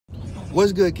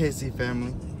What's good, K&C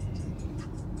family?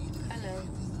 Hello.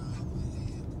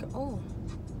 Oh,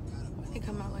 why it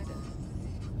come out like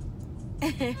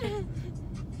that?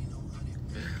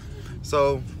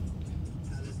 So,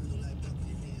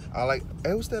 I like.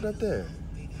 Hey, what's that up there?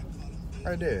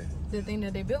 Right there. The thing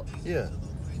that they built? Yeah.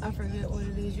 I forget what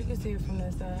it is. You can see it from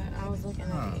that side. I was looking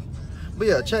at it. But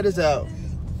yeah, check this out.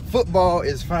 Football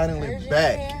is finally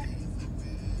back.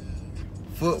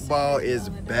 Football is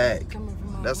back.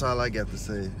 That's all I got to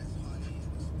say.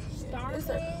 It's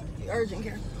urgent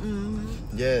care.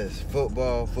 Yes,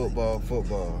 football.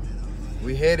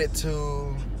 We headed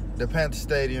to the Panther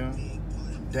Stadium,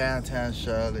 downtown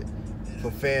Charlotte, for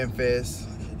Fan Fest.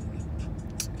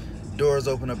 Doors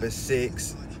open up at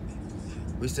 6.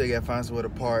 We still got to find somewhere to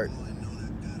park.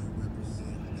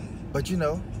 But you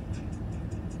know,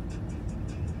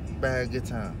 I had a good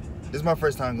time. This is my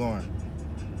first time going.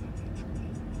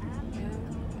 Yeah,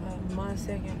 my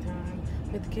second time.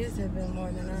 But the kids have been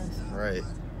more than us. Right.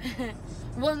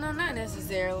 Well, no, not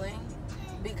necessarily.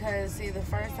 Because, see, the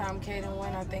first time Kaden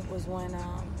went, I think, was when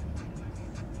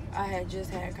I had just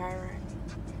had Kyron.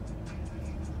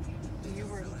 You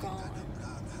were gone.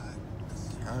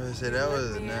 I would say that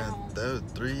was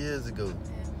 3 years ago.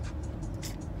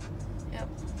 Yeah. Yep.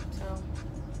 So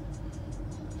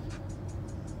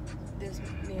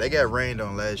they got rained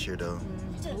on last year though.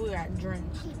 We got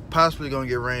drenched. Possibly gonna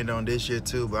get rained on this year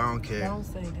too, but I don't care. Don't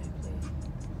say that, please.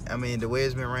 I mean, the way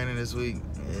it's been raining this week,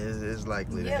 it's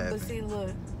likely to happen. Yeah, but see,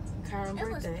 look, Kyron's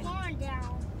birthday. It was pouring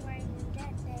down raining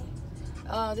that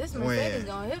day. This Mercedes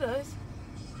gonna hit us.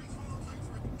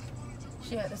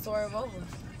 She had to swerve over.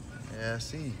 Yeah, I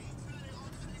see.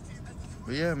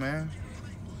 But yeah, man.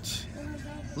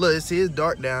 Look, see, it's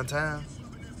dark downtown.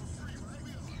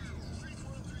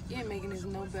 You ain't making this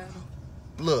no better.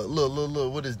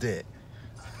 Look, what is that?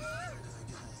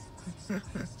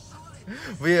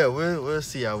 But yeah, we'll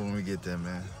see y'all when we get there,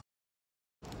 man.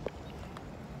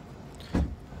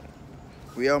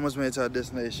 We almost made it to our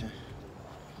destination.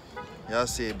 Y'all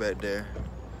see it back there.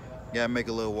 Gotta make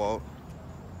a little walk.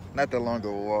 Not that long of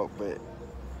a walk, but...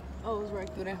 Oh, it was right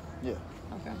through there? Yeah.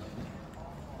 Okay.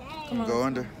 Come on. Go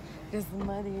under? It's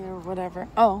muddy or whatever.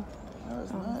 Oh. No,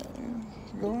 it's not.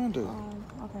 Go under.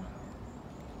 Okay.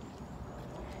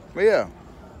 But yeah.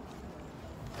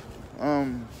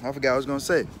 I forgot what I was gonna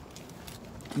say.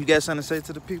 You got something to say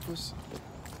to the peoples?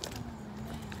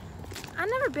 I've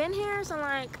never been here, so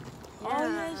like, Oh,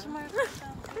 yeah, she might. You know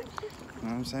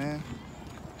what I'm saying?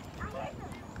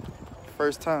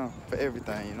 First time for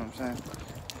everything, you know what I'm saying?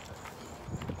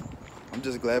 I'm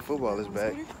just glad football is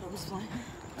back.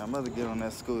 I'm about to get on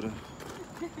that scooter.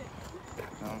 You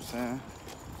know what I'm saying?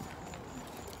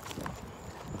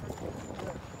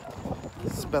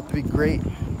 It's about to be great.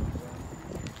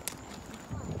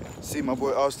 See my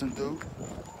boy Austin do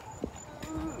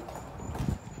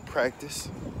practice.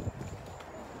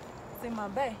 See my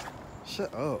bae.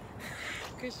 Shut up.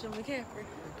 Christian McCaffrey.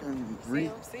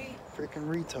 Freaking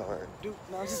retard. Dude,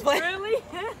 no, I'm just playing. Really?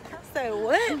 I said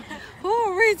what? Who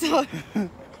a retard?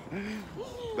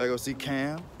 Better go see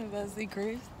Cam. Better see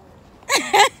Chris.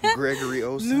 Gregory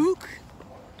Olsen.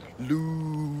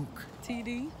 Luke.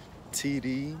 TD.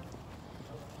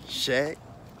 Shaq.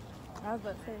 I was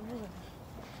about to say who?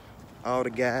 All the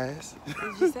guys. Did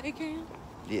you say Cam?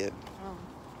 Yeah. Oh.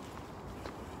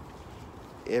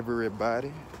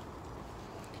 Everybody.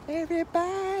 Watch that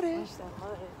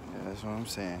mud. Yeah, that's what I'm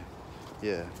saying.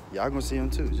 Yeah, y'all gonna see him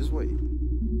too. Just wait.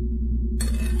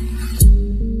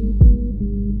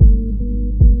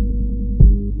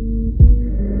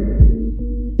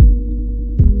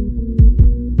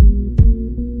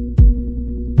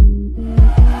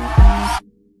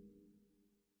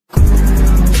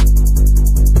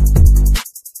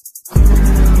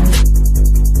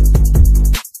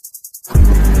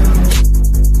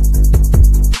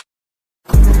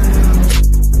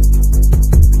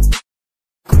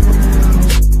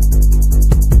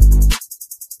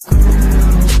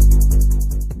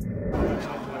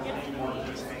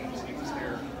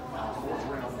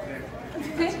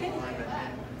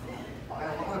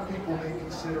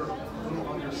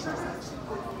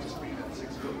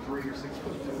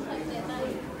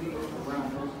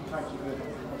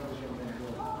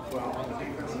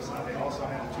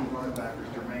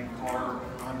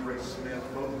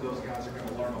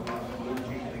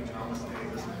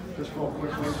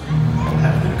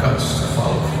 Have the guts to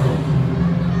follow through.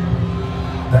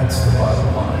 That's the bottom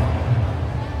line.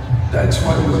 That's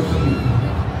why we're here.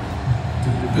 To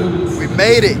build. We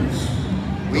made it.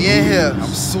 We in here.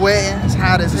 I'm sweating. It's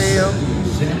hot as hell.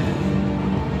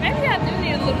 maybe I do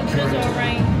need a little drizzle of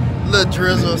rain. Little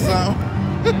drizzle or something.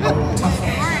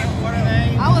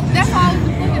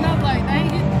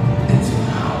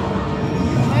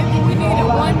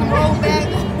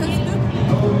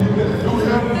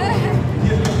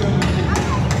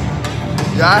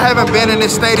 haven't been in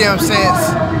this stadium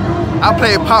since I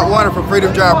played Pop Warner for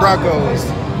Freedom Drive Broncos.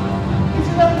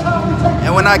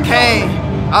 And when I came,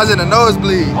 I was in the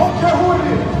nosebleed. Look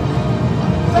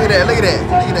at that, look at that,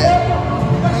 look at that.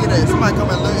 Look at that, somebody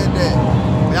come and look at that.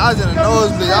 Man, I was in the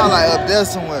nosebleed, I was like up there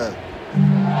somewhere.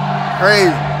 Crazy.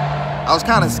 I was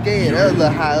kind of scared, that was a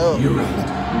little high up.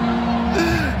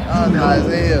 I was high as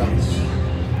hell.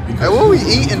 Hey, what we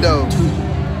eating though? Is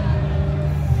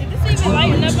this even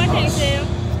lighting up? I can't tell.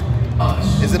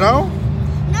 Is it on?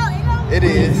 No, it don't. It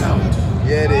is.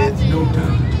 Yeah, it is.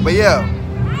 But yeah.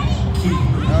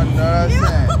 No, I'm saying.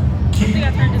 I think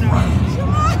I turned it on.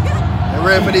 They're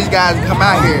ready for these guys to come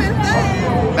out here.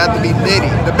 About to be litty.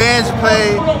 The bands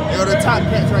play. They go to the top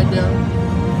cats right there.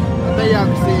 I think y'all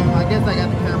can see them. I guess I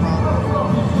got the camera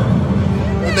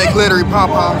on. With that glittery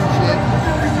pom-pom shit.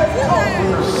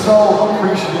 We're so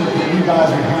appreciative that you guys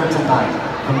are here tonight.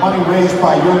 The money raised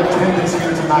by your attendance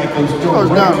here tonight goes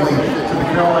directly to the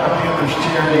Carolina Panthers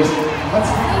charities.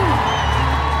 Let's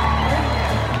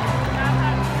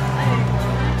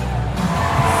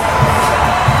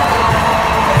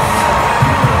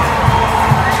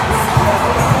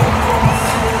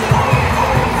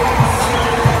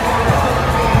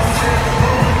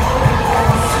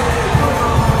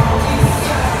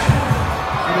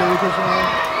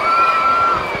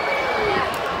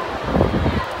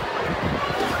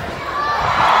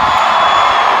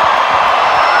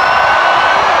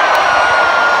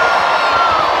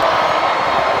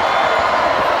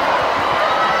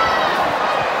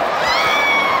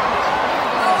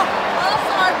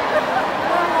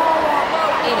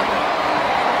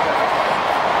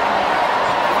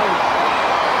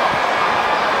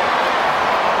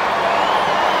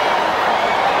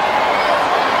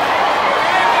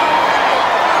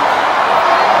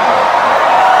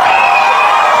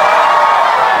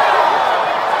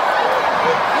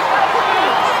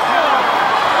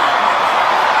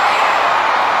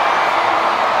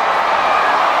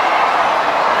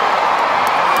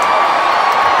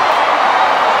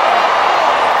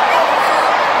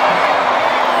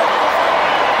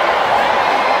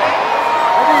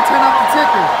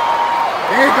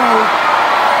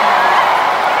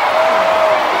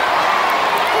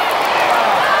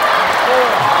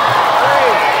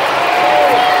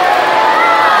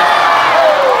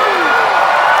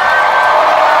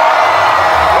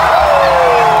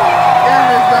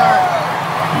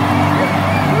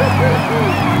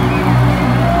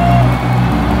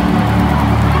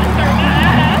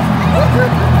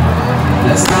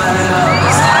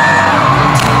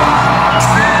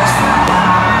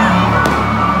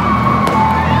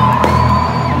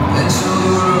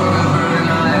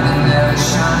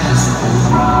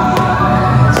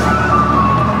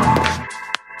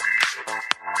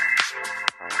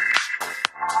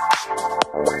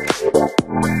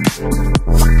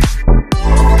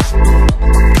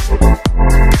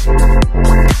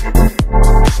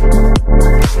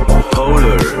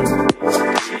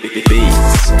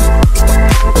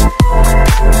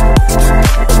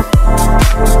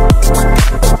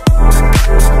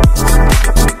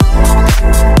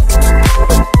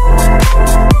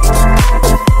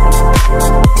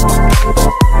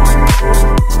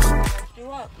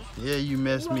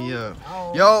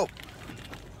Yo.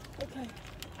 Okay.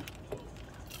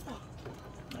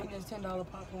 I get $10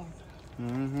 popcorn.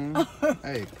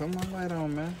 Hey, put my light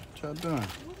on, man. What y'all doing?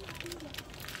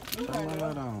 Turn my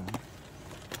light on.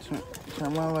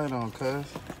 Turn my light on, cuz.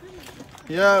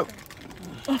 Yep.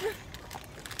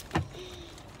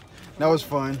 That was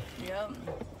fun. Yep.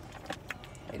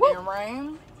 It didn't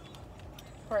rain.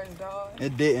 Praise God.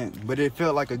 It didn't, but it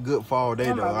felt like a good fall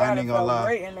day, Oh though. my God, I ain't gonna lie.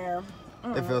 Great in there.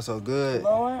 It felt so good.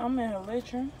 Lord, I'm in here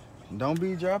literally. Don't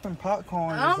be dropping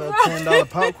popcorn. It's a $10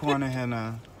 popcorn in here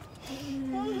now.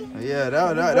 Yeah,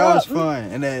 that was fun.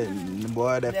 And that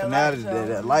boy, that fanatic,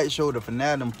 that light show, the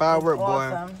fanatic, them firework,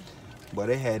 awesome. boy,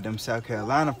 they had them South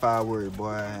Carolina fireworks,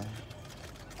 boy.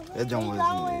 That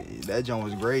joint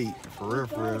was great, for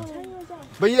real.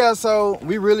 But yeah, so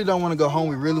we really don't want to go home.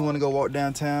 We really want to go walk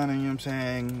downtown, and you know what I'm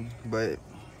saying? But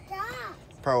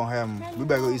probably won't have them. We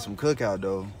better go eat some cookout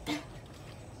though.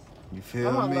 You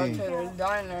feel me? I'm gonna go to this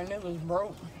diner and it was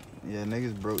broke. Yeah,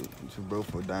 niggas too broke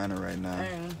for a diner right now.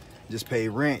 Man. Just pay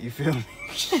rent, you feel me?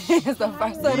 It's the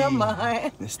first of the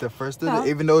month. It's the first of the,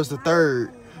 even though it's the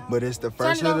third, but it's the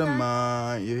first of the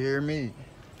month. You hear me?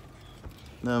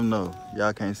 Let them know.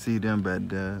 Y'all can't see them back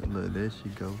there. Look, there she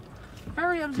go.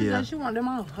 Hurry up, yeah. She want them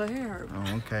off. Her hair hurt.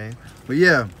 Oh, okay. But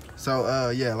yeah, so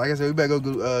yeah, like I said, we better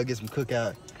go get some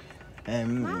cookout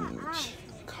and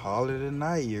call it a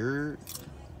night. You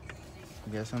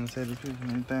got something to say to the truth?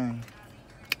 Anything?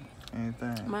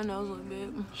 Anything? My nose look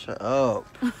big. Shut up.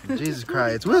 Jesus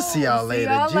Christ. We'll see y'all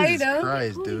later. Jesus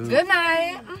Christ, dude. Good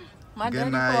night. My Good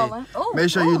daddy night. calling. Ooh, Make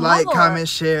sure you like, comment,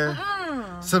 share,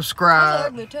 subscribe.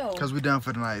 Ugly too. Because we done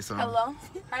for the night. So. Hello.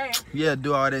 Hey. Yeah,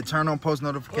 do all that. Turn on post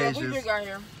What notifications. you got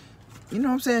here? You know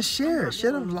what I'm saying? Share the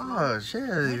vlogs.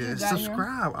 Share you it. got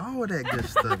Subscribe. All of that good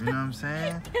stuff. You know what I'm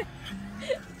saying?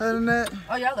 Other than that,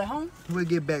 Oh, y'all at home? we'll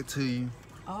get back to you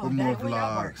Oh, with more dang, where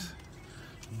y'all work?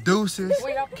 vlogs. Deuces,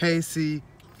 Where y'all- K&C,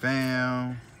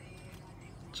 fam.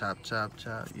 Chop, chop,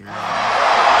 chop.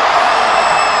 Yeah.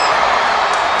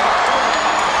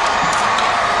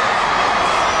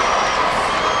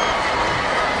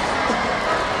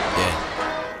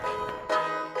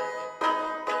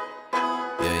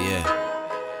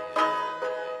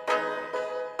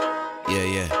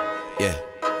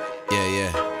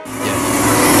 Yeah.